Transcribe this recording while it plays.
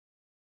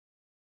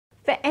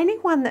For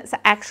anyone that's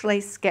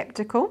actually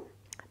skeptical,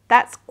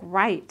 that's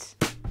great.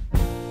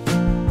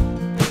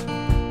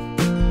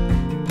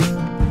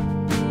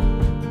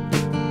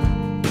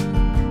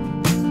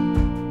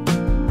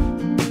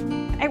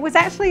 It was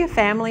actually a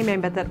family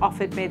member that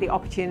offered me the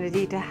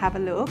opportunity to have a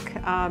look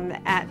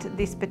at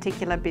this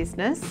particular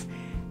business.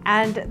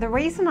 And the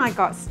reason I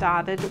got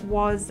started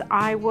was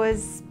I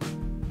was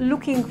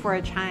looking for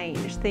a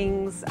change.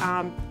 Things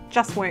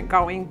just weren't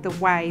going the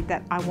way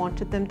that I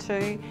wanted them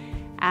to.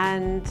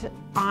 And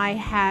I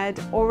had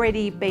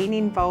already been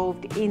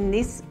involved in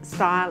this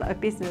style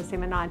of business in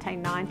the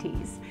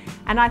 1990s.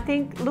 And I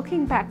think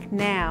looking back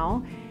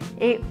now,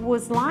 it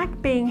was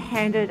like being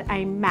handed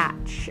a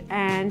match,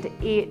 and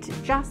it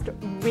just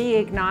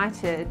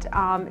reignited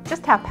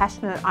just how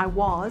passionate I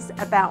was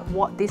about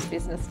what this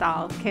business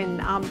style can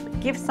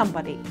give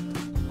somebody.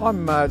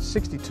 I'm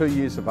 62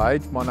 years of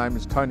age. My name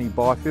is Tony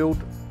Byfield,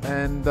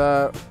 and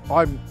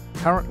I'm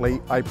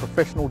currently a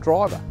professional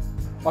driver.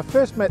 I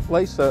first met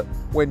Lisa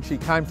when she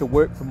came to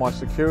work for my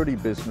security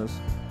business,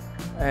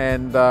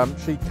 and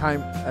she came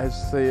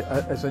as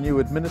a new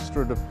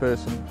administrative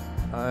person,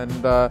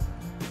 and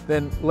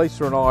then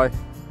Lisa and I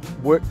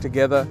worked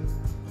together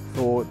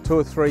for 2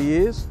 or 3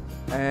 years,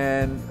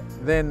 and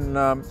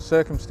then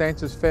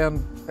circumstances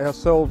found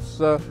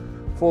ourselves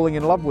falling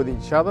in love with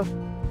each other,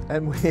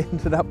 and we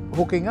ended up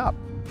hooking up.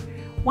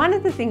 One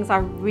of the things I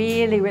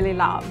really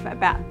love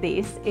about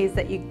this is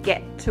that you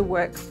get to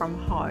work from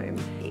home.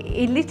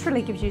 It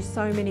literally gives you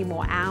so many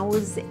more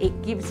hours.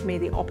 It gives me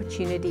the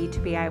opportunity to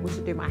be able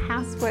to do my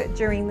housework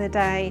during the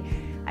day.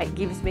 It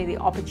gives me the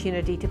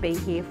opportunity to be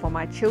here for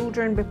my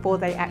children before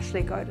they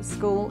actually go to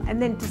school,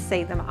 and then to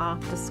see them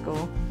after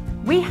school.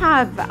 We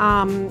have,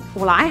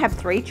 well, I have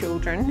 3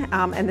 children,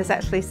 and there's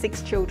actually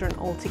 6 children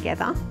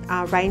altogether,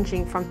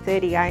 ranging from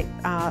 38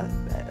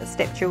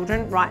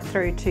 stepchildren right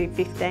through to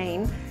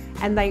 15.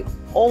 And they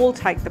all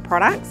take the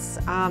products.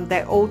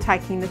 They're all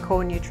taking the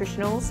core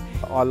nutritionals.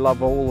 I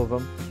love all of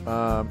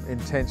them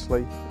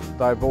intensely.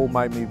 They've all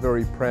made me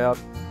very proud,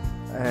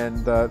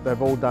 and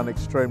they've all done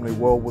extremely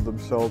well with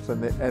themselves.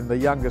 And the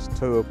youngest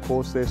 2, of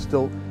course, they're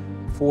still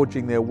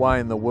forging their way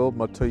in the world,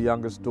 my 2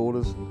 youngest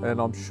daughters,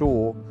 and I'm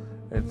sure,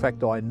 in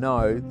fact I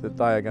know, that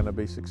they are going to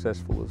be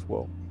successful as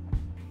well.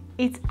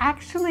 It's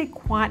actually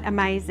quite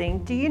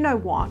amazing. Do you know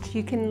what?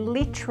 You can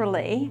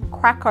literally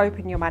crack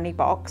open your money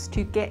box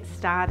to get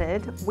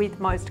started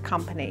with most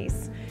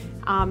companies.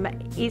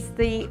 It's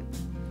the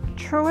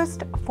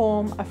truest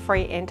form of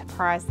free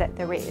enterprise that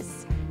there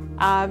is.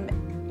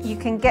 You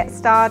can get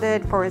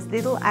started for as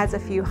little as a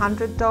few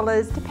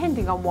 $100s,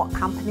 depending on what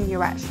company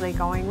you're actually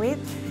going with.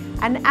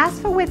 And as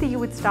for whether you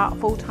would start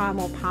full-time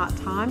or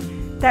part-time,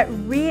 that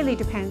really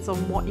depends on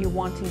what you're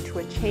wanting to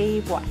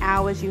achieve, what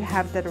hours you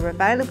have that are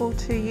available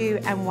to you,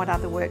 and what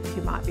other work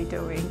you might be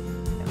doing.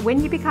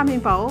 When you become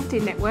involved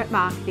in network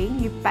marketing,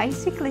 you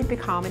basically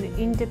become an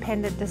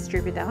independent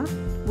distributor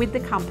with the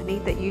company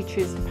that you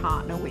choose to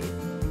partner with.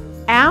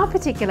 Our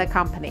particular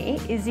company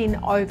is in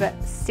over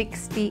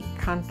 60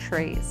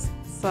 countries,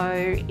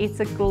 so it's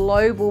a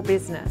global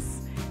business.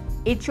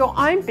 It's your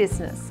own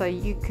business, so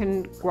you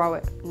can grow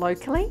it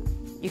locally,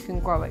 you can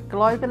grow it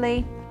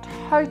globally,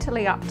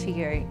 totally up to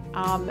you,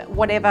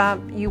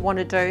 whatever you want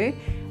to do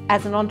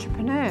as an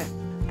entrepreneur.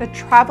 The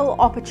travel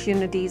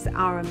opportunities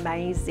are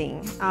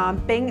amazing.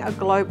 Being a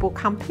global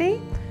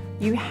company,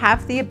 you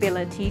have the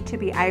ability to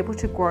be able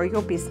to grow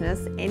your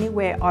business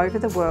anywhere over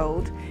the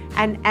world,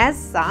 and as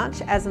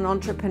such, as an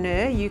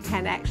entrepreneur, you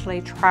can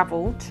actually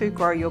travel to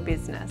grow your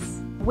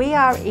business. We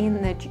are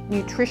in the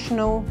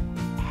nutritional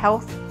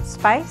health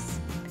space,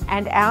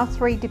 and our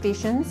 3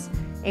 divisions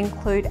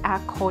include our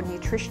core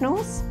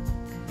nutritionals,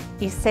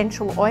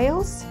 essential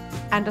oils,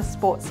 and a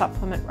sports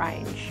supplement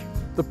range.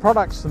 The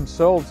products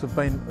themselves have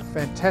been a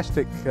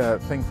fantastic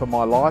thing for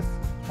my life.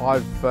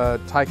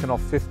 I've taken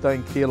off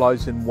 15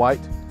 kilos in weight.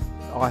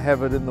 I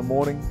have it in the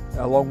morning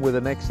along with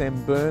an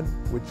XM burn,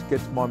 which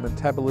gets my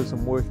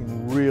metabolism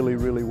working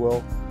really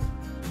well.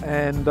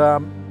 And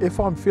if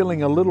I'm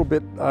feeling a little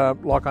bit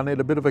like I need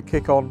a bit of a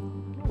kick on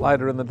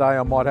later in the day,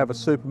 I might have a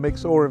super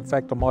mix, or in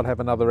fact I might have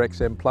another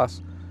XM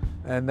Plus,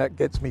 and that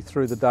gets me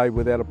through the day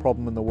without a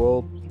problem in the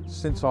world.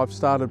 Since I've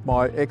started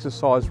my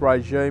exercise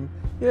regime,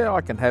 yeah,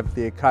 I can have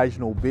the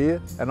occasional beer,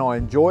 and I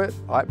enjoy it.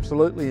 I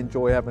absolutely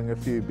enjoy having a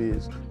few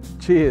beers.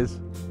 Cheers.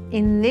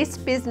 In this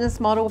business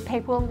model,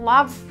 people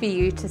love for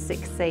you to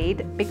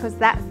succeed, because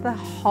that's the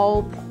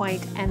whole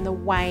point and the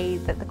way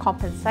that the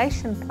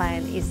compensation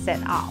plan is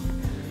set up.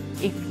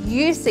 If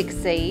you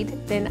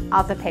succeed, then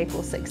other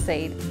people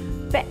succeed.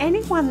 For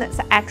anyone that's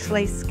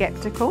actually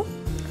skeptical,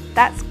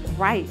 that's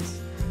great.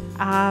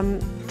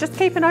 Just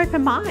keep an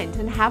open mind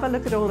and have a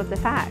look at all of the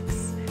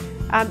facts.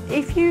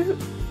 If you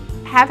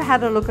have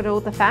had a look at all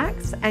the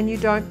facts and you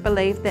don't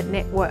believe that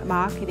network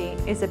marketing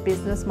is a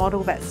business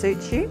model that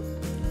suits you,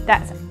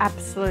 that's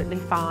absolutely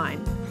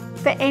fine.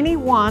 For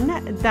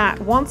anyone that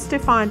wants to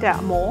find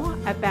out more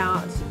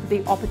about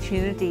the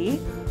opportunity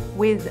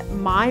with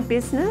my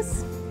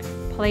business,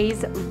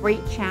 please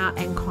reach out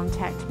and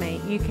contact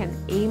me. You can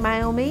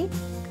email me,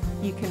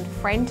 You can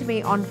friend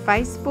me on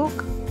Facebook.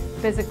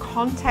 There's a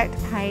contact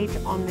page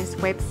on this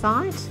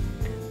website.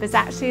 There's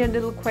actually a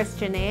little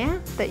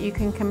questionnaire that you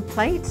can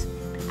complete,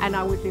 and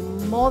I would be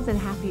more than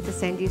happy to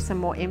send you some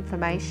more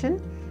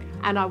information,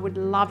 and I would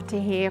love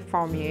to hear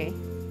from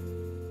you.